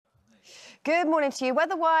Good morning to you.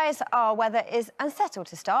 Weather-wise, our weather is unsettled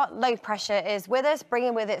to start. Low pressure is with us,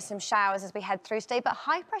 bringing with it some showers as we head through today, but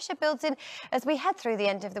high pressure builds in as we head through the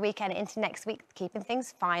end of the weekend into next week, keeping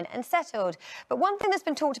things fine and settled. But one thing that's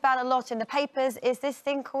been talked about a lot in the papers is this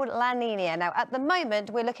thing called La Nina. Now, at the moment,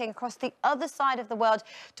 we're looking across the other side of the world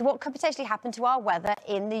to what could potentially happen to our weather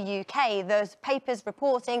in the UK. Those papers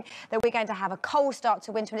reporting that we're going to have a cold start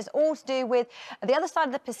to winter, and it's all to do with the other side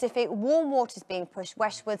of the Pacific, warm waters being pushed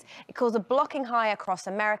westwards. It causes a blocking high across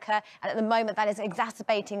America, and at the moment that is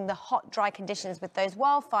exacerbating the hot, dry conditions with those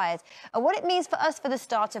wildfires. And what it means for us for the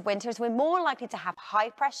start of winter is we're more likely to have high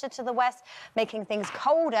pressure to the west, making things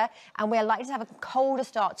colder, and we're likely to have a colder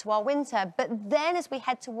start to our winter. But then as we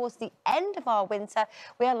head towards the end of our winter,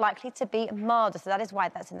 we are likely to be milder. So that is why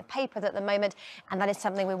that's in the papers at the moment, and that is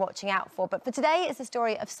something we're watching out for. But for today, it's a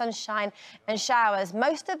story of sunshine and showers.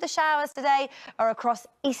 Most of the showers today are across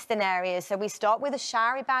eastern areas. So we start with a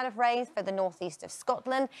showery band of rain for the northeast of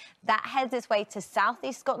Scotland. That heads its way to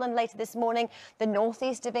southeast Scotland later this morning, the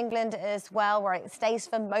northeast of England as well, where it stays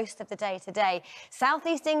for most of the day today.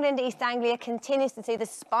 Southeast England, East Anglia continues to see the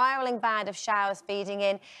spiralling band of showers feeding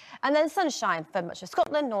in, and then sunshine for much of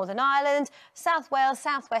Scotland, Northern Ireland, South Wales,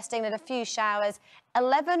 southwest England, a few showers.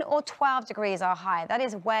 11 or 12 degrees are high. That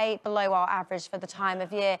is way below our average for the time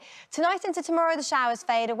of year. Tonight into tomorrow, the showers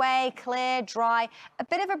fade away, clear, dry, a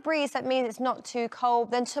bit of a breeze. That means it's not too cold.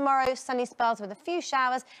 Then tomorrow, sunny spells with a few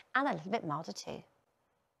showers and a little bit milder too.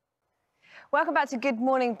 Welcome back to Good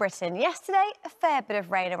Morning Britain. Yesterday, a fair bit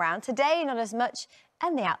of rain around. Today, not as much,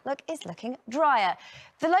 and the outlook is looking drier.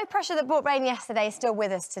 The low pressure that brought rain yesterday is still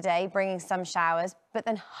with us today, bringing some showers, but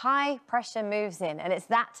then high pressure moves in, and it's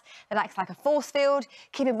that acts like a force field,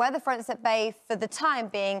 keeping weather fronts at bay for the time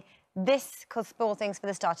being. This could spoil things for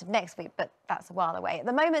the start of next week, but that's a while away. At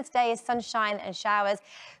the moment today is sunshine and showers,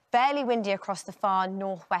 fairly windy across the far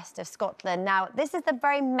northwest of Scotland. Now, this is the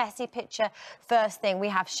very messy picture. First thing, we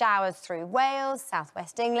have showers through Wales,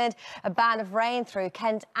 southwest England, a band of rain through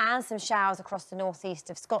Kent, and some showers across the northeast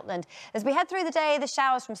of Scotland. As we head through the day, the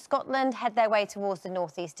showers from Scotland head their way towards the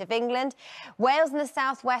northeast of England. Wales and the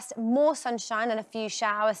southwest, more sunshine and a few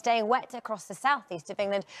showers, staying wet across the southeast of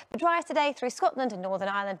England, but dry today through Scotland and Northern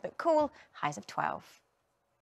Ireland, but cool, highs of 12.